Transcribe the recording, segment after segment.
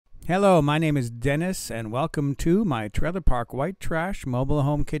Hello, my name is Dennis, and welcome to my trailer park white trash mobile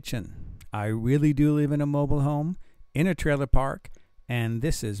home kitchen. I really do live in a mobile home, in a trailer park, and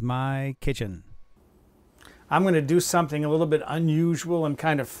this is my kitchen. I'm going to do something a little bit unusual and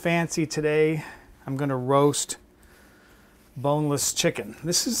kind of fancy today. I'm going to roast boneless chicken.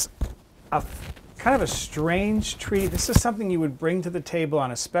 This is a kind of a strange treat. This is something you would bring to the table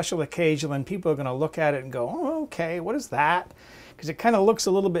on a special occasion, and people are going to look at it and go, oh, okay, what is that? Because it kind of looks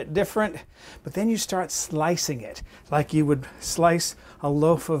a little bit different, but then you start slicing it like you would slice a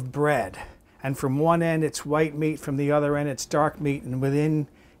loaf of bread. And from one end it's white meat, from the other end it's dark meat, and within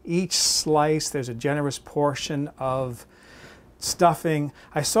each slice there's a generous portion of stuffing.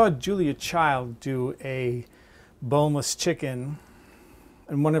 I saw Julia Child do a boneless chicken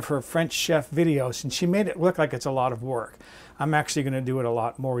in one of her French chef videos, and she made it look like it's a lot of work. I'm actually going to do it a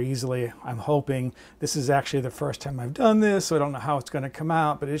lot more easily. I'm hoping. This is actually the first time I've done this, so I don't know how it's going to come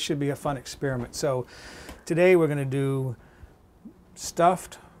out, but it should be a fun experiment. So today we're going to do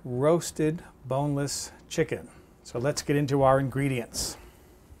stuffed, roasted, boneless chicken. So let's get into our ingredients.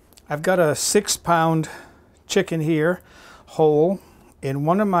 I've got a 6-pound chicken here, whole. In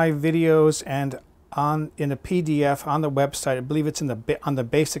one of my videos and in a PDF on the website, I believe it's on the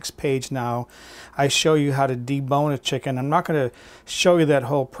basics page now, I show you how to debone a chicken. I'm not going to show you that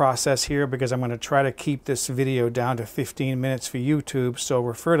whole process here because I'm going to try to keep this video down to 15 minutes for YouTube, so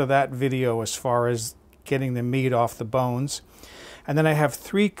refer to that video as far as getting the meat off the bones. And then I have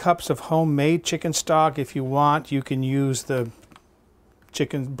 3 cups of homemade chicken stock. If you want, you can use the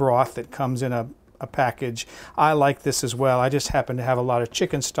chicken broth that comes in a package. I like this as well. I just happen to have a lot of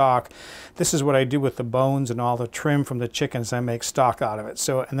chicken stock. This is what I do with the bones and all the trim from the chickens. I make stock out of it.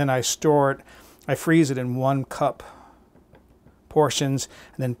 So, and then I store it, I freeze it in 1 cup portions,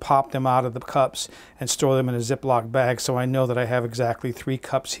 and then pop them out of the cups and store them in a Ziploc bag, so I know that I have exactly 3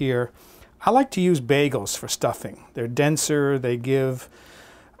 cups here. I like to use bagels for stuffing. They're denser, they give,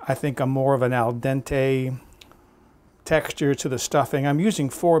 I think, a more of an al dente texture to the stuffing. I'm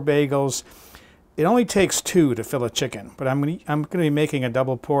using 4 bagels. It only takes 2 to fill a chicken, but I'm going to be making a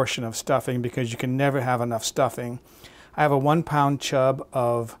double portion of stuffing because you can never have enough stuffing. I have a 1-pound chub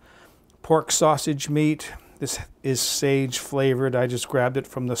of pork sausage meat. This is sage flavored. I just grabbed it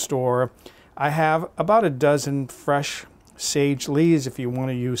from the store. I have about a dozen fresh sage leaves. If you want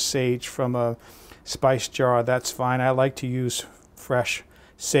to use sage from a spice jar, that's fine. I like to use fresh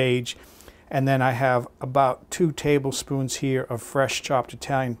sage. And then I have about 2 tablespoons here of fresh chopped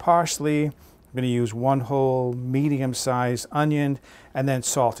Italian parsley. I'm going to use 1 whole medium-sized onion, and then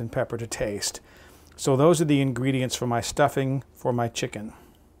salt and pepper to taste. So those are the ingredients for my stuffing for my chicken.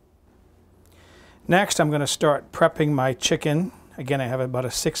 Next, I'm going to start prepping my chicken. Again, I have about a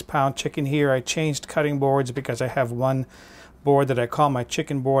 6-pound chicken here. I changed cutting boards because I have one board that I call my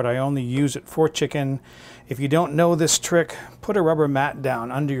chicken board. I only use it for chicken. If you don't know this trick, put a rubber mat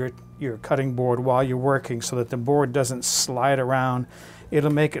down under your cutting board while you're working so that the board doesn't slide around. It'll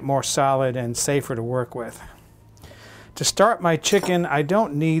make it more solid and safer to work with. To start my chicken, I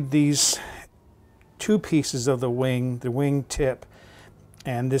don't need these 2 pieces of the wing tip,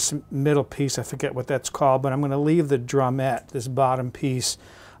 and this middle piece, I forget what that's called, but I'm going to leave the drumette, this bottom piece,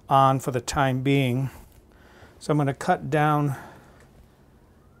 on for the time being. So I'm going to cut down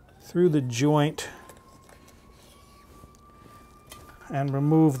through the joint and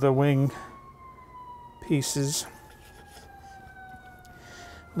remove the wing pieces.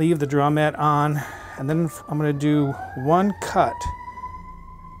 Leave the drumette on, and then I'm going to do 1 cut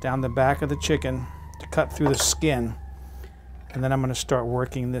down the back of the chicken to cut through the skin, and then I'm going to start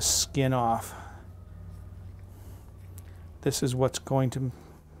working this skin off. This is what's going to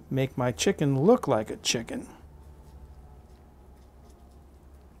make my chicken look like a chicken.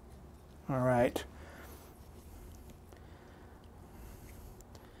 All right.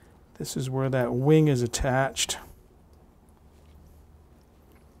 This is where that wing is attached.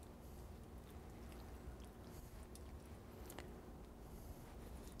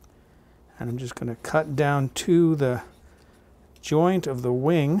 And I'm just going to cut down to the joint of the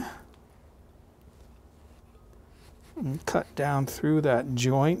wing and cut down through that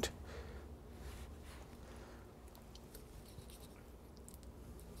joint.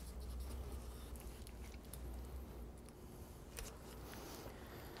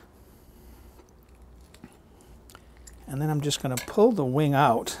 And then I'm just going to pull the wing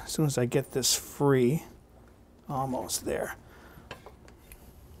out as soon as I get this free. Almost there.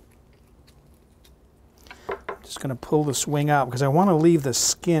 Just going to pull this wing out because I want to leave the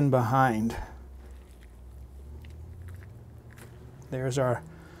skin behind. There's our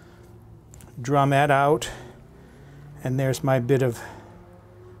drumette out, and there's my bit of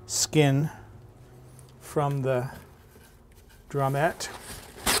skin from the drumette.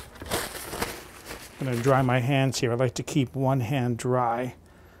 I'm going to dry my hands here. I like to keep one hand dry.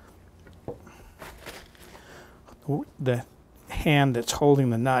 The hand that's holding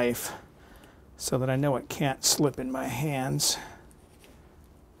the knife, so that I know it can't slip in my hands.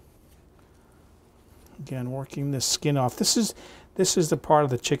 Again, working this skin off. This is the part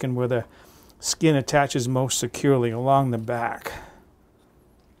of the chicken where the skin attaches most securely, along the back.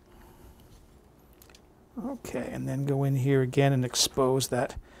 Okay, and then go in here again and expose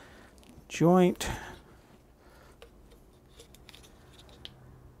that joint.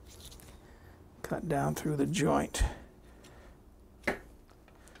 Cut down through the joint.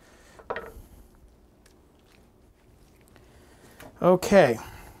 Okay,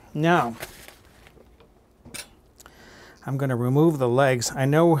 now I'm going to remove the legs. I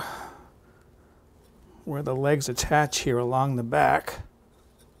know where the legs attach here along the back.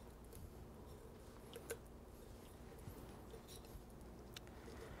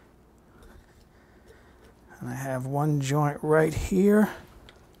 And I have one joint right here.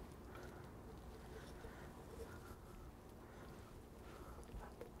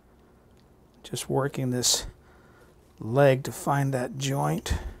 Just working this leg to find that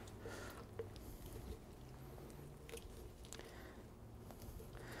joint.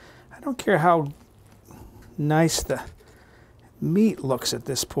 I don't care how nice the meat looks at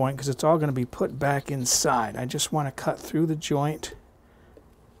this point, because it's all going to be put back inside. I just want to cut through the joint,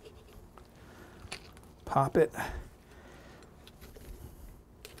 pop it,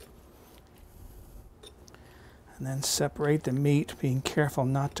 and then separate the meat, being careful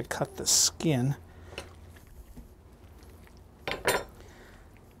not to cut the skin.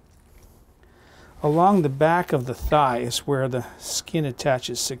 Along the back of the thigh is where the skin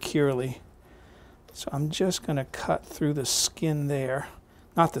attaches securely. So I'm just going to cut through the skin there.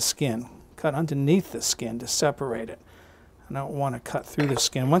 Not the skin, cut underneath the skin to separate it. I don't want to cut through the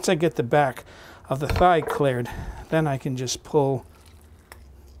skin. Once I get the back of the thigh cleared, then I can just pull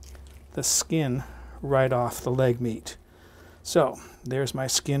the skin right off the leg meat. So there's my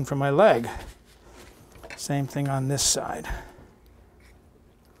skin from my leg. Same thing on this side.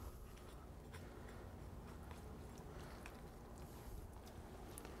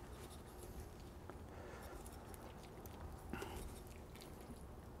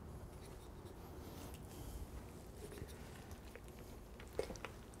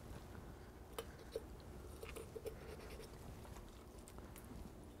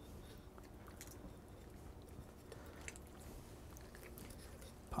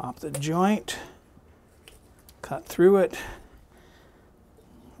 Pop the joint, cut through it,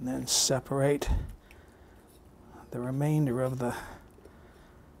 and then separate the remainder of the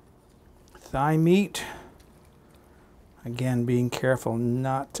thigh meat. Again, being careful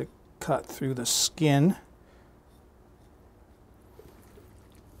not to cut through the skin.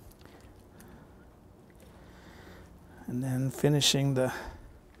 And then finishing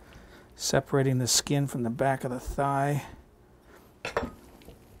separating the skin from the back of the thigh.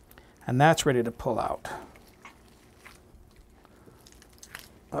 And that's ready to pull out.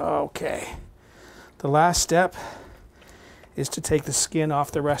 Okay. The last step is to take the skin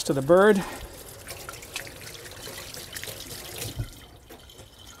off the rest of the bird.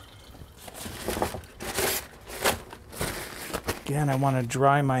 Again, I want to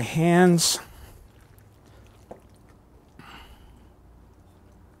dry my hands.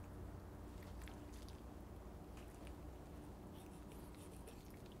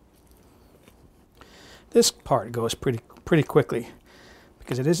 This part goes pretty quickly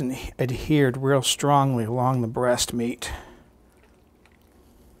because it isn't adhered real strongly along the breast meat.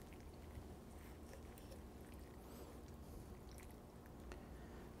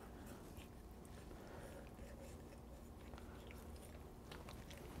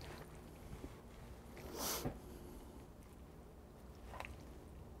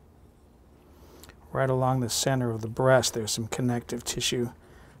 Right along the center of the breast, there's some connective tissue.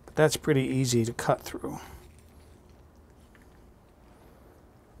 That's pretty easy to cut through.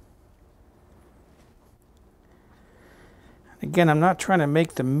 Again, I'm not trying to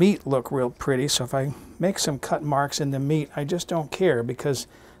make the meat look real pretty, so if I make some cut marks in the meat, I just don't care because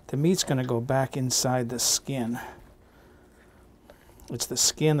the meat's going to go back inside the skin. It's the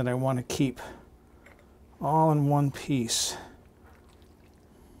skin that I want to keep all in one piece.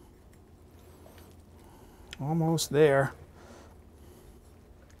 Almost there.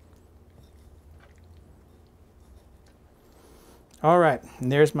 All right,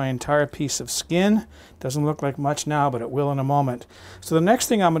 and there's my entire piece of skin. Doesn't look like much now, but it will in a moment. So the next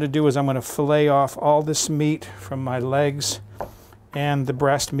thing I'm going to do is I'm going to fillet off all this meat from my legs and the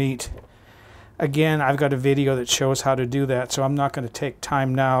breast meat. Again, I've got a video that shows how to do that, so I'm not going to take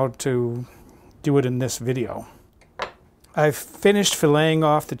time now to do it in this video. I've finished filleting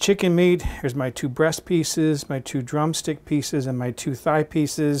off the chicken meat. Here's my 2 breast pieces, my 2 drumstick pieces, and my 2 thigh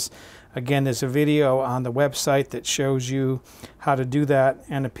pieces. Again, there's a video on the website that shows you how to do that,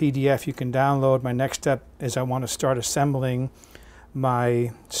 and a PDF you can download. My next step is I want to start assembling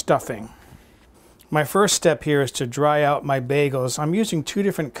my stuffing. My first step here is to dry out my bagels. I'm using 2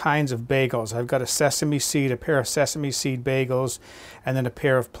 different kinds of bagels. I've got a pair of sesame seed bagels, and then a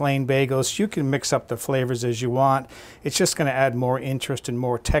pair of plain bagels. You can mix up the flavors as you want. It's just going to add more interest and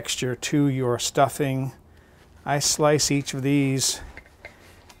more texture to your stuffing. I slice each of these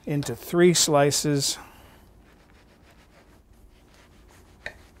into 3 slices.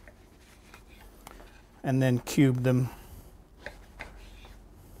 And then cube them.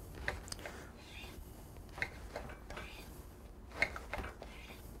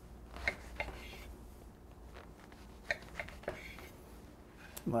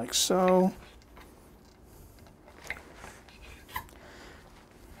 Like so.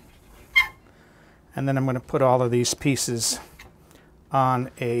 And then I'm going to put all of these pieces on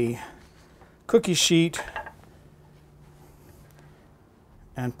a cookie sheet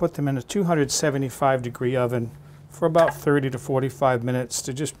and put them in a 275-degree oven for about 30 to 45 minutes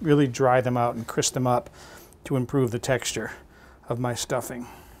to just really dry them out and crisp them up to improve the texture of my stuffing.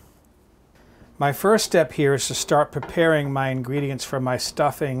 My first step here is to start preparing my ingredients for my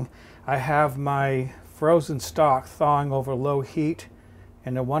stuffing. I have my frozen stock thawing over low heat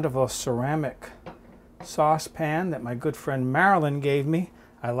in a wonderful ceramic saucepan that my good friend Marilyn gave me.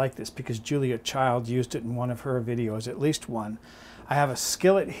 I like this because Julia Child used it in one of her videos, at least one. I have a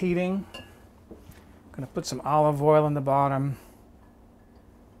skillet heating. I'm going to put some olive oil in the bottom.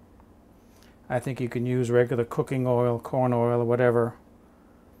 I think you can use regular cooking oil, corn oil, or whatever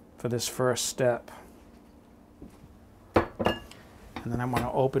for this first step. And then I'm going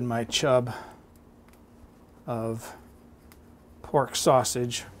to open my chub of pork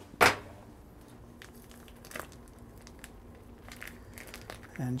sausage.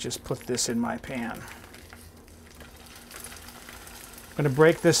 And just put this in my pan. I'm going to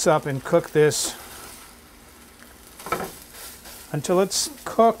break this up and cook this until it's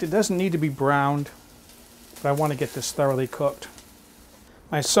cooked. It doesn't need to be browned, but I want to get this thoroughly cooked.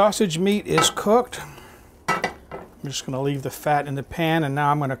 My sausage meat is cooked. I'm just going to leave the fat in the pan, and now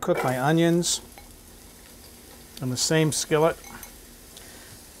I'm going to cook my onions in the same skillet.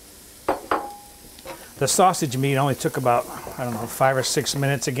 The sausage meat only took about, 5 or 6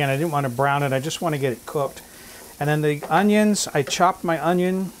 minutes. Again, I didn't want to brown it. I just want to get it cooked. And then the onions, I chopped my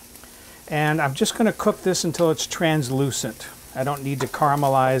onion, and I'm just going to cook this until it's translucent. I don't need to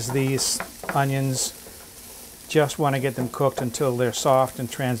caramelize these onions. Just want to get them cooked until they're soft and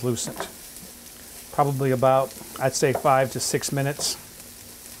translucent. Probably about, I'd say, 5 to 6 minutes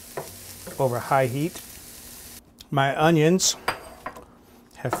over high heat. My onions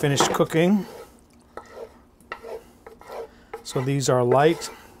have finished cooking. So these are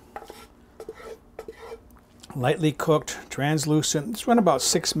lightly cooked, translucent. This went about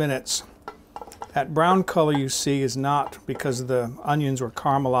 6 minutes. That brown color you see is not because the onions were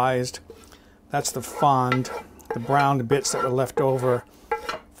caramelized. That's the fond, the browned bits that were left over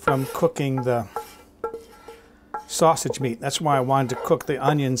from cooking the sausage meat. That's why I wanted to cook the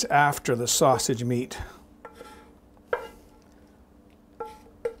onions after the sausage meat,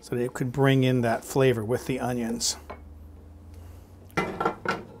 so they could bring in that flavor with the onions.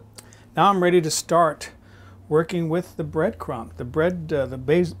 Now I'm ready to start working with the breadcrumb, the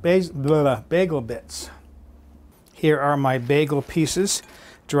bagel bits. Here are my bagel pieces,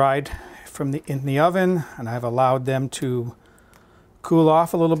 dried in the oven, and I've allowed them to cool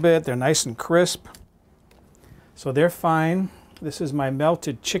off a little bit. They're nice and crisp, so they're fine. This is my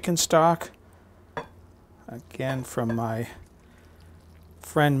melted chicken stock, again from my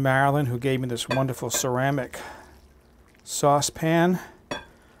friend Marilyn, who gave me this wonderful ceramic saucepan.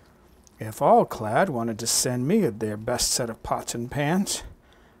 If All-Clad wanted to send me their best set of pots and pans,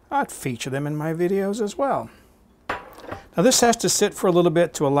 I'd feature them in my videos as well. Now this has to sit for a little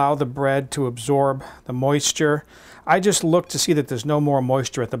bit to allow the bread to absorb the moisture. I just look to see that there's no more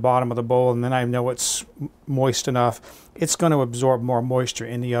moisture at the bottom of the bowl, and then I know it's moist enough. It's going to absorb more moisture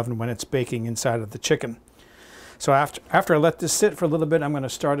in the oven when it's baking inside of the chicken. So after I let this sit for a little bit, I'm going to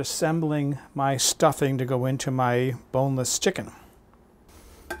start assembling my stuffing to go into my boneless chicken.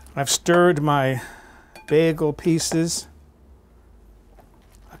 I've stirred my bagel pieces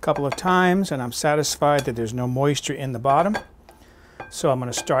a couple of times, and I'm satisfied that there's no moisture in the bottom. So I'm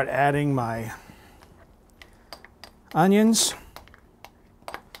going to start adding my onions.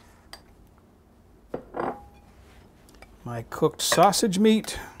 my cooked sausage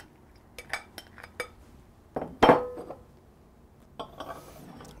meat.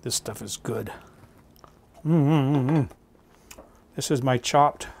 This stuff is good. This is my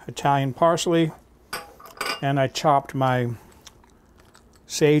chopped Italian parsley, and I chopped my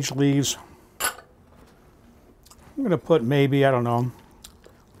sage leaves. I'm going to put maybe, I don't know,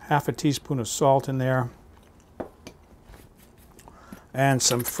 half a teaspoon of salt in there, and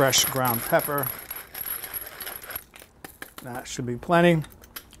some fresh ground pepper. That should be plenty.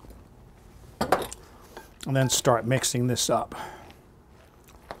 And then start mixing this up.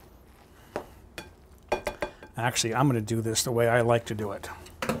 Actually, I'm going to do this the way I like to do it.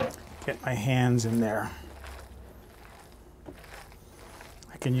 Get my hands in there.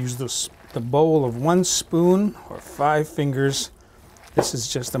 I can use the bowl of 1 spoon or 5 fingers. This is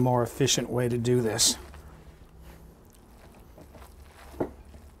just a more efficient way to do this.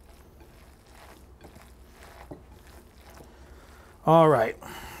 All right.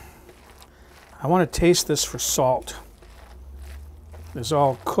 I want to taste this for salt. There's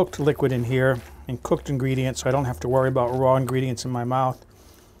all cooked liquid in here and cooked ingredients, so I don't have to worry about raw ingredients in my mouth.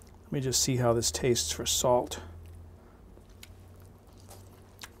 Let me just see how this tastes for salt.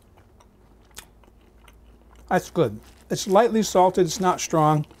 That's good. It's lightly salted. It's not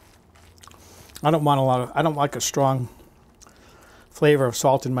strong. I don't like a strong flavor of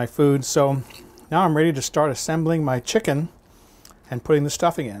salt in my food. So now I'm ready to start assembling my chicken and putting the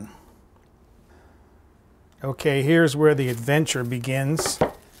stuffing in. Okay, here's where the adventure begins.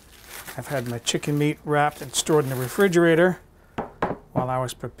 I've had my chicken meat wrapped and stored in the refrigerator while I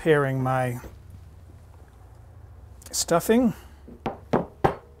was preparing my stuffing.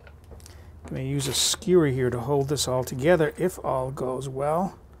 I'm going to use a skewer here to hold this all together if all goes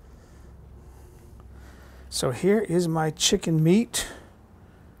well. So here is my chicken meat.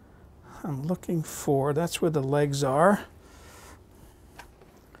 I'm looking for, that's where the legs are.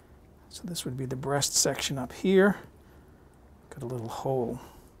 So this would be the breast section up here. Got a little hole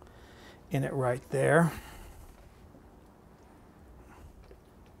in it right there.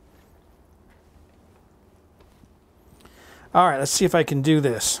 All right, let's see if I can do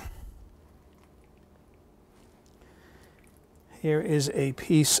this. Here is a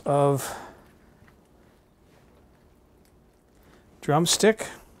piece of drumstick.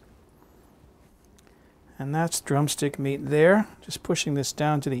 And that's drumstick meat there. Just pushing this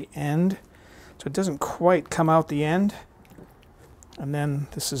down to the end so it doesn't quite come out the end. And then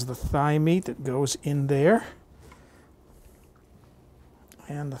this is the thigh meat that goes in there.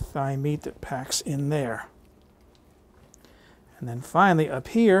 And the thigh meat that packs in there. And then finally up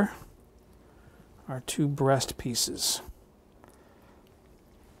here are 2 breast pieces.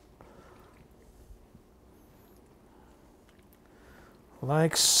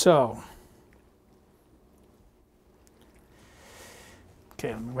 Like so.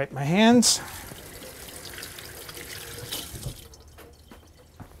 Okay, let me wipe my hands.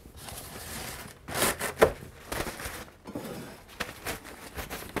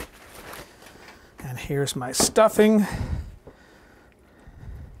 And here's my stuffing.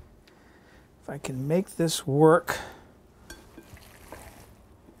 If I can make this work.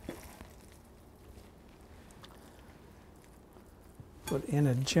 Put in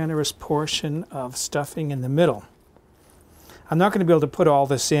a generous portion of stuffing in the middle. I'm not going to be able to put all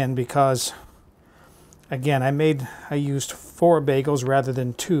this in because, again, I used 4 bagels rather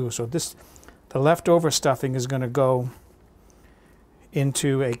than 2. So the leftover stuffing is going to go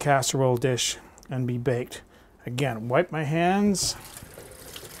into a casserole dish and be baked. Again, wipe my hands.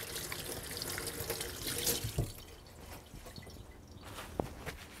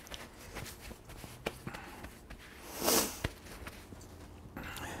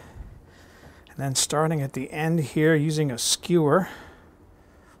 And then starting at the end here, using a skewer,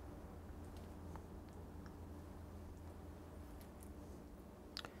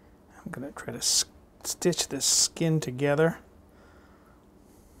 I'm going to try to stitch this skin together.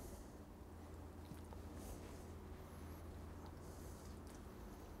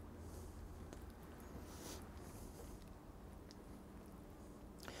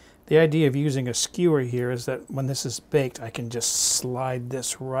 The idea of using a skewer here is that when this is baked, I can just slide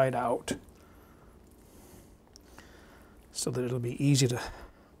this right out, so that it'll be easy to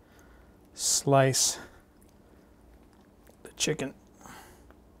slice the chicken.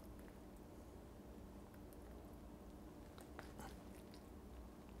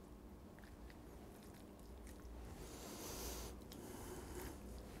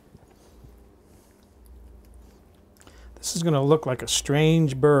 This is going to look like a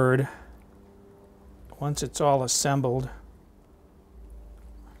strange bird once it's all assembled.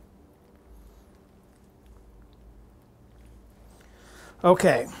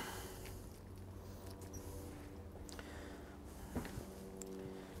 Okay.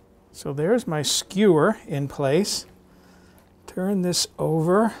 So there's my skewer in place. Turn this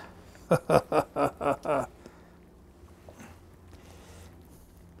over.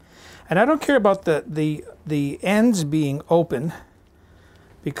 And I don't care about the ends being open,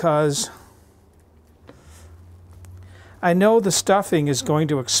 because I know the stuffing is going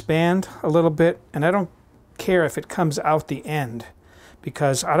to expand a little bit, and I don't care if it comes out the end,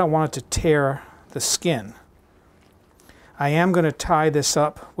 because I don't want it to tear the skin. I am going to tie this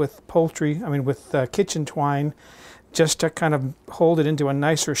up with kitchen twine, just to kind of hold it into a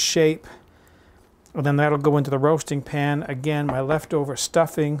nicer shape. And then that'll go into the roasting pan. Again, my leftover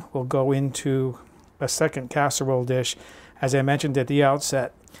stuffing will go into a second casserole dish. As I mentioned at the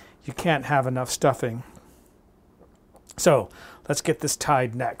outset, you can't have enough stuffing. So let's get this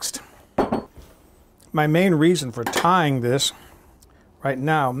tied next. My main reason for tying this right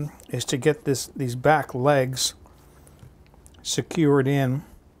now is to get these back legs secured in.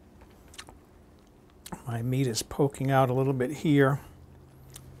 My meat is poking out a little bit here.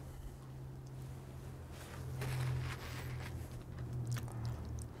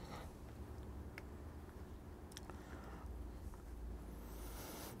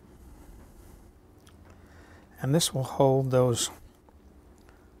 And this will hold those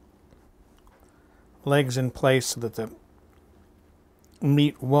legs in place so that the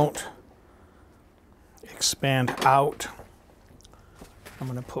meat won't expand out. I'm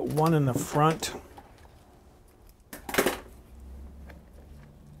going to put one in the front.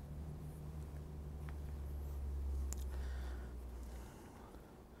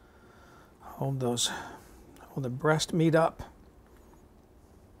 Hold the breast meat up.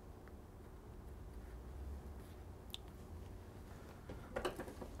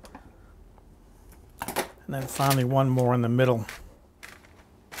 And then finally one more in the middle.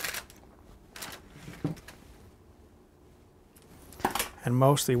 And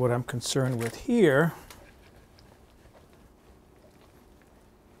mostly what I'm concerned with here,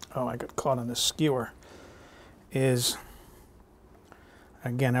 oh, I got caught on the skewer, is,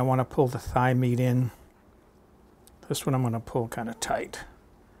 again, I want to pull the thigh meat in. This one I'm going to pull kind of tight.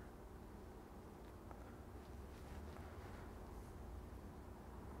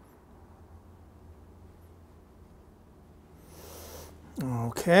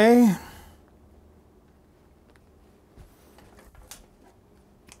 Okay.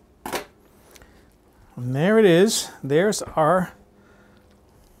 And there it is. There's our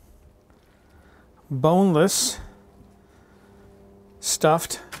boneless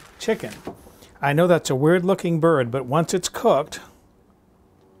stuffed chicken. I know that's a weird looking bird, but once it's cooked,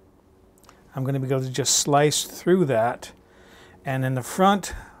 I'm going to be able to just slice through that. And in the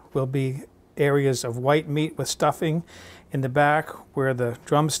front will be areas of white meat with stuffing. In the back, where the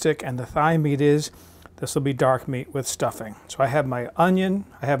drumstick and the thigh meat is, this will be dark meat with stuffing. So I have my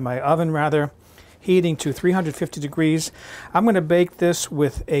oven heating to 350 degrees. I'm going to bake this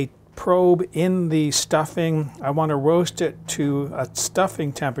with a probe in the stuffing. I want to roast it to a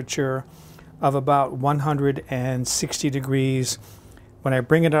stuffing temperature of about 160 degrees. When I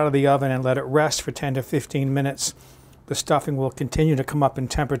bring it out of the oven and let it rest for 10 to 15 minutes, the stuffing will continue to come up in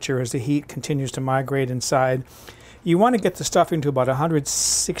temperature as the heat continues to migrate inside. You want to get the stuffing to about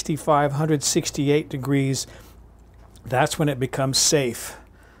 165, 168 degrees. That's when it becomes safe.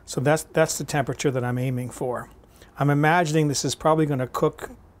 So that's the temperature that I'm aiming for. I'm imagining this is probably going to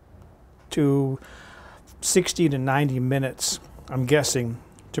cook to 60 to 90 minutes, I'm guessing,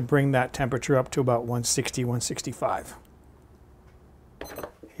 to bring that temperature up to about 160, 165.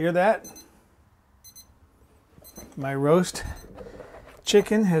 Hear that? My roast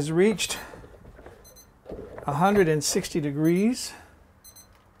chicken has reached 160 degrees.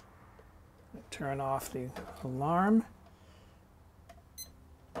 Turn off the alarm.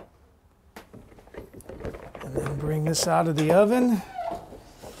 And then bring this out of the oven.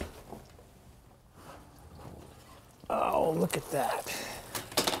 Oh, look at that.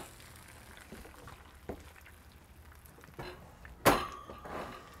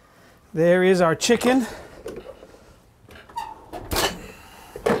 There is our chicken.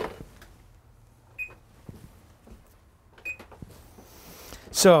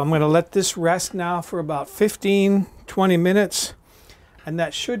 So I'm going to let this rest now for about 15, 20 minutes, and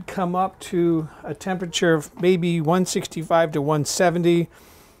that should come up to a temperature of maybe 165 to 170,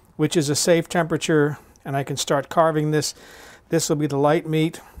 which is a safe temperature, and I can start carving this. This will be the light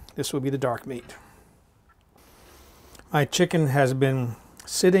meat. This will be the dark meat. My chicken has been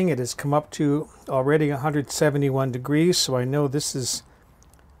sitting. It has come up to already 171 degrees, so I know this is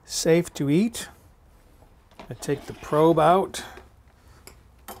safe to eat. I take the probe out.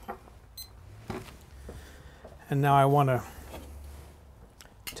 And now I want to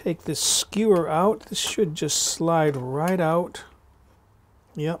take this skewer out. This should just slide right out.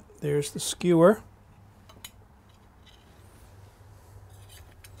 Yep, there's the skewer.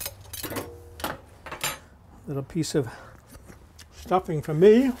 Little piece of stuffing for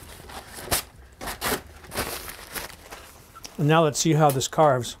me. And now let's see how this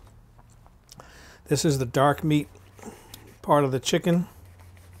carves. This is the dark meat part of the chicken.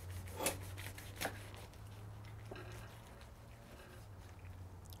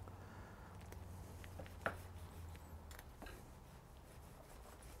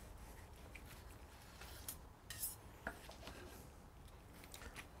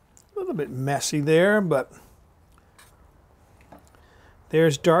 A little bit messy there, but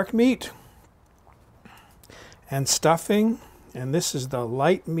there's dark meat and stuffing, and this is the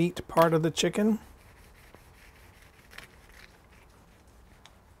light meat part of the chicken.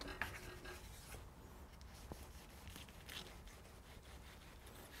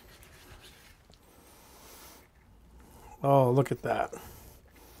 Oh, look at that.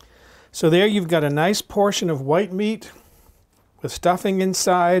 So there you've got a nice portion of white meat with stuffing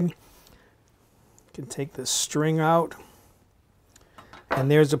inside. You can take this string out.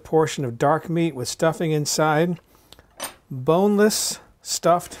 And there's a portion of dark meat with stuffing inside. Boneless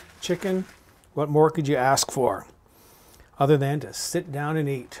stuffed chicken. What more could you ask for? Other than to sit down and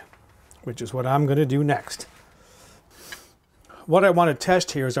eat, which is what I'm going to do next. What I want to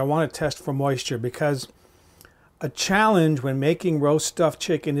test here is I want to test for moisture, because a challenge when making roast stuffed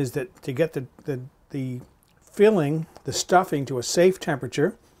chicken is that to get the filling, the stuffing, to a safe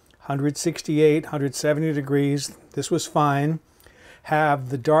temperature, 168, 170 degrees, this was fine, have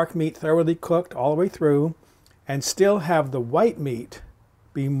the dark meat thoroughly cooked all the way through, and still have the white meat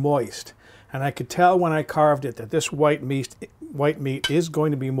be moist. And I could tell when I carved it that this white meat is going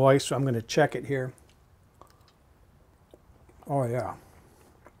to be moist, so I'm going to check it here. Oh yeah.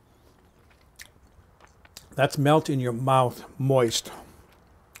 That's melt in your mouth moist.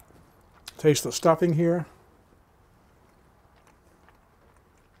 Taste the stuffing here.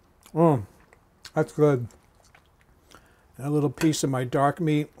 Oh, that's good. And a little piece of my dark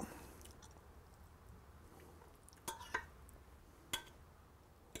meat.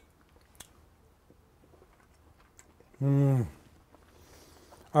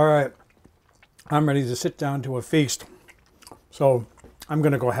 All right, I'm ready to sit down to a feast. So I'm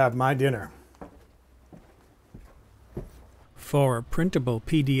going to go have my dinner. For a printable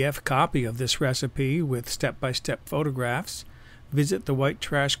PDF copy of this recipe with step-by-step photographs, visit the White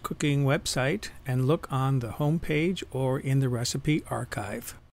Trash Cooking website and look on the home page or in the recipe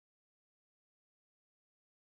archive.